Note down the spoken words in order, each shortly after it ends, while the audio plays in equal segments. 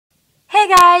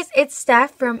Hey guys, it's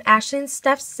Steph from Ashley and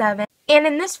Steph 7, and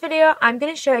in this video I'm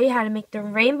going to show you how to make the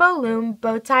rainbow loom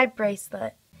bow tie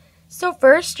bracelet. So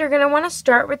first you're going to want to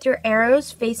start with your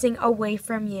arrows facing away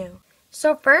from you.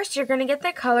 So first you're going to get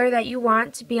the color that you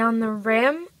want to be on the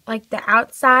rim, like the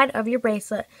outside of your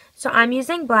bracelet. So I'm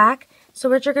using black, so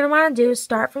what you're going to want to do is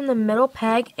start from the middle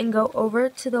peg and go over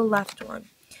to the left one.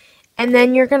 And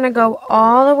then you're going to go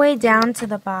all the way down to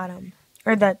the bottom,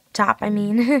 or the top I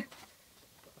mean.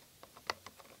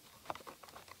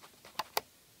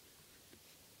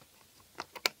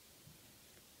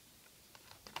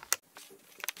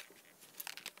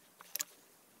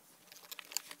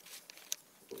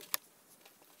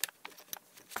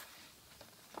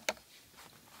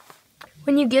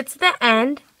 When you get to the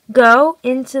end, go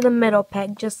into the middle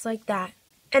peg just like that.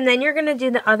 And then you're going to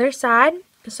do the other side.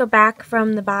 So back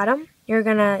from the bottom, you're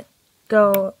going to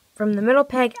go from the middle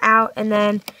peg out and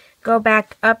then go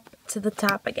back up to the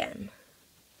top again.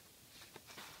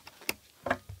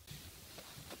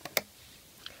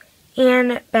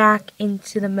 And back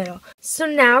into the middle. So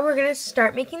now we're going to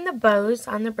start making the bows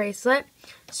on the bracelet.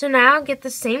 So now get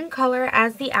the same color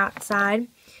as the outside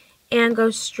and go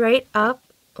straight up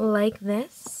like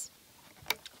this,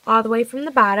 all the way from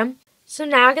the bottom. So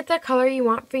now get the color you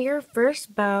want for your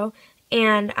first bow,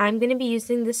 and I'm going to be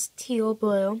using this teal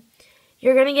blue.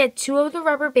 You're going to get 2 of the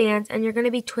rubber bands and you're going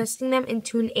to be twisting them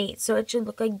into an 8, so it should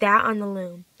look like that on the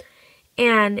loom.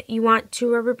 And you want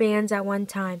 2 rubber bands at one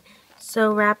time.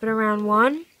 So wrap it around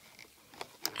one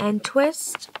and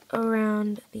twist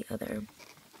around the other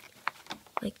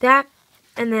like that,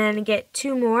 and then get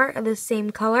 2 more of the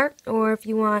same color, or if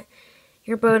you want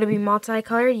your bow to be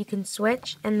multicolored, you can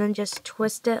switch and then just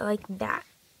twist it like that.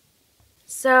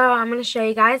 So I'm going to show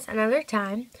you guys another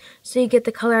time. So you get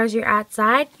the color as your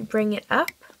outside, you bring it up,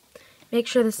 make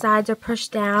sure the sides are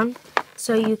pushed down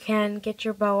so you can get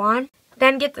your bow on.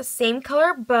 Then get the same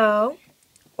color bow,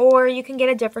 or you can get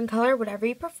a different color, whatever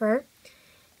you prefer.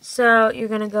 So you're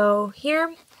going to go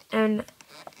here and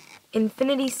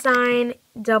infinity sign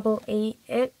double 8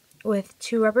 it with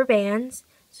 2 rubber bands.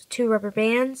 So 2 rubber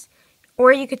bands.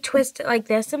 Or you could twist it like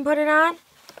this and put it on,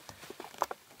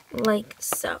 like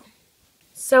so.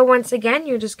 So once again,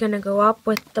 you're just going to go up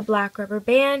with the black rubber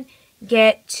band,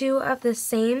 get 2 of the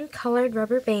same colored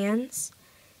rubber bands,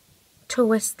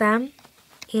 twist them,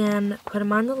 and put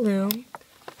them on the loom.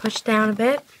 Push down a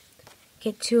bit,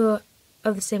 get 2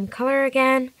 of the same color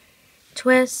again,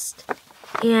 twist,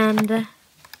 and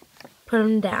put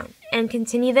them down. And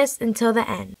continue this until the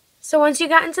end. So once you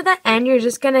got into the end, you're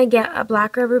just going to get a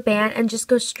black rubber band and just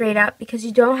go straight up because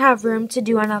you don't have room to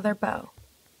do another bow.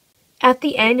 At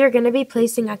the end, you're going to be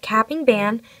placing a capping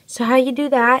band. So how you do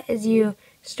that is you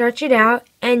stretch it out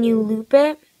and you loop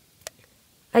it,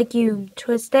 like you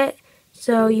twist it.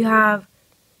 So you have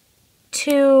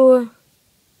 2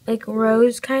 like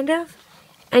rows kind of,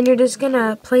 and you're just going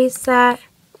to place that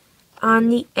on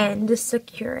the end to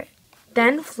secure it.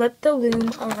 Then flip the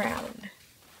loom around.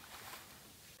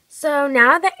 So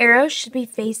now the arrow should be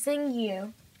facing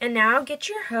you, and now get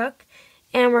your hook,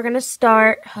 and we're going to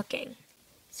start hooking.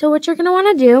 So what you're going to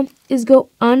want to do is go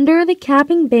under the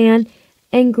capping band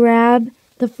and grab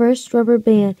the first rubber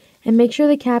band, and make sure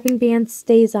the capping band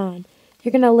stays on.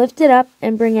 You're going to lift it up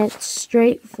and bring it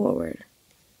straight forward.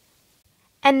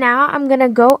 And now I'm going to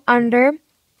go under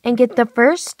and get the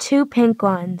first 2 pink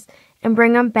ones and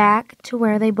bring them back to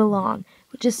where they belong,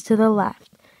 which is to the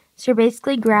left. So you're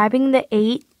basically grabbing the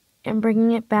 8 and bringing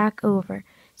it back over.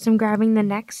 So I'm grabbing the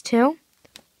next 2,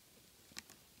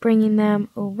 bringing them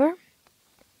over,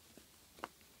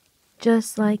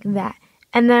 just like that.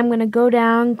 And then I'm going to go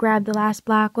down, grab the last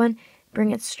black one, bring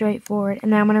it straight forward,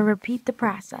 and then I'm going to repeat the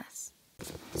process.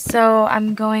 So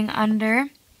I'm going under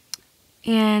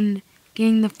and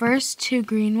getting the first 2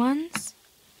 green ones,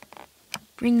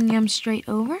 bringing them straight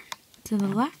over to the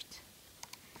left,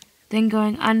 then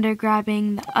going under,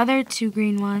 grabbing the other 2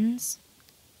 green ones,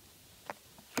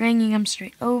 bringing them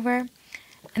straight over,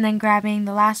 and then grabbing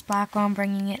the last black one,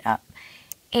 bringing it up.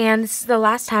 And this is the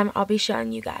last time I'll be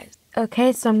showing you guys.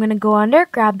 Okay, so I'm going to go under,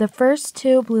 grab the first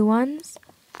 2 blue ones,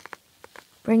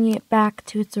 bringing it back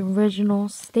to its original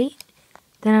state.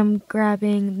 Then I'm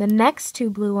grabbing the next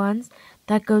 2 blue ones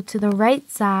that go to the right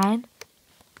side,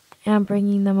 and I'm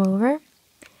bringing them over.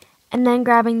 And then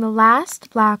grabbing the last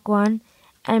black one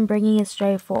and bringing it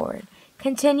straight forward.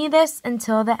 Continue this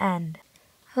until the end.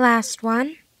 Last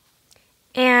one.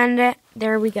 And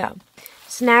there we go.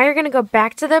 So now you're going to go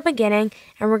back to the beginning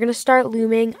and we're going to start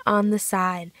looming on the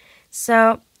side.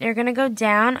 So you're going to go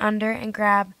down under and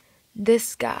grab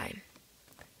this guy.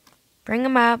 Bring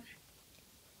him up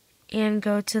and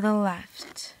go to the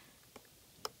left.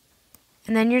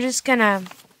 And then you're just going to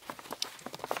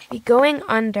be going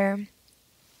under,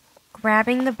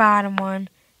 grabbing the bottom one,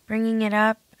 bringing it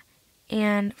up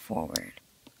and forward.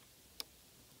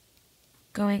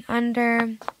 Going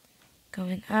under,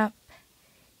 going up,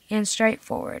 and straight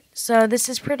forward. So this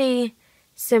is pretty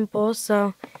simple,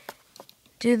 so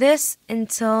do this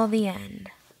until the end.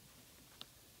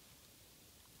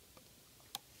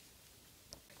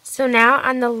 So now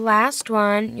on the last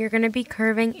one, you're going to be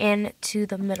curving into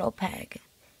the middle peg,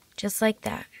 just like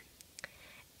that.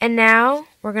 And now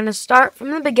we're going to start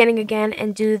from the beginning again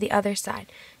and do the other side.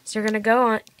 So you're going to go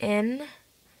on in,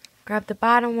 grab the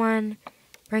bottom one,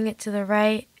 bring it to the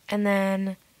right, and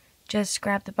then just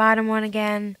grab the bottom one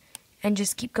again, and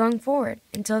just keep going forward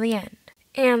until the end.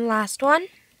 And last one,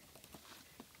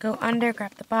 go under,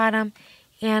 grab the bottom,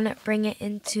 and bring it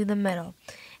into the middle.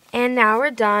 And now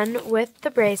we're done with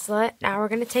the bracelet. Now we're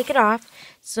going to take it off.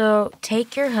 So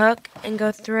take your hook and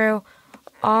go through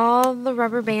all the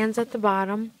rubber bands at the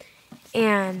bottom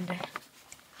and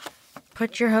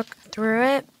put your hook through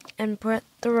it and put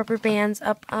the rubber bands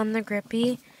up on the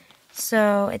grippy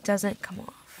so it doesn't come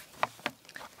off.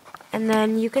 And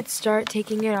then you could start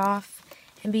taking it off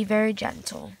and be very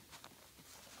gentle.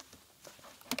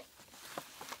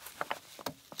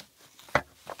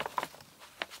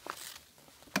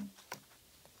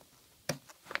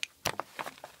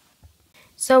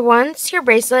 So once your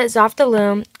bracelet is off the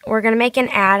loom, we're going to make an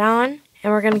add-on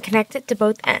and we're going to connect it to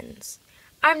both ends.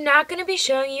 I'm not going to be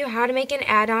showing you how to make an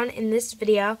add-on in this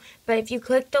video, but if you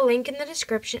click the link in the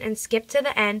description and skip to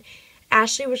the end,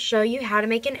 Ashley will show you how to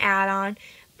make an add-on.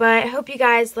 But I hope you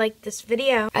guys liked this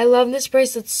video. I love this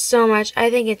bracelet so much. I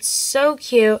think it's so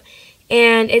cute,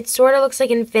 and it sort of looks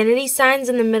like infinity signs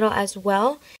in the middle as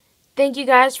well. Thank you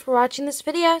guys for watching this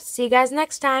video. See you guys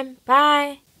next time.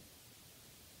 Bye!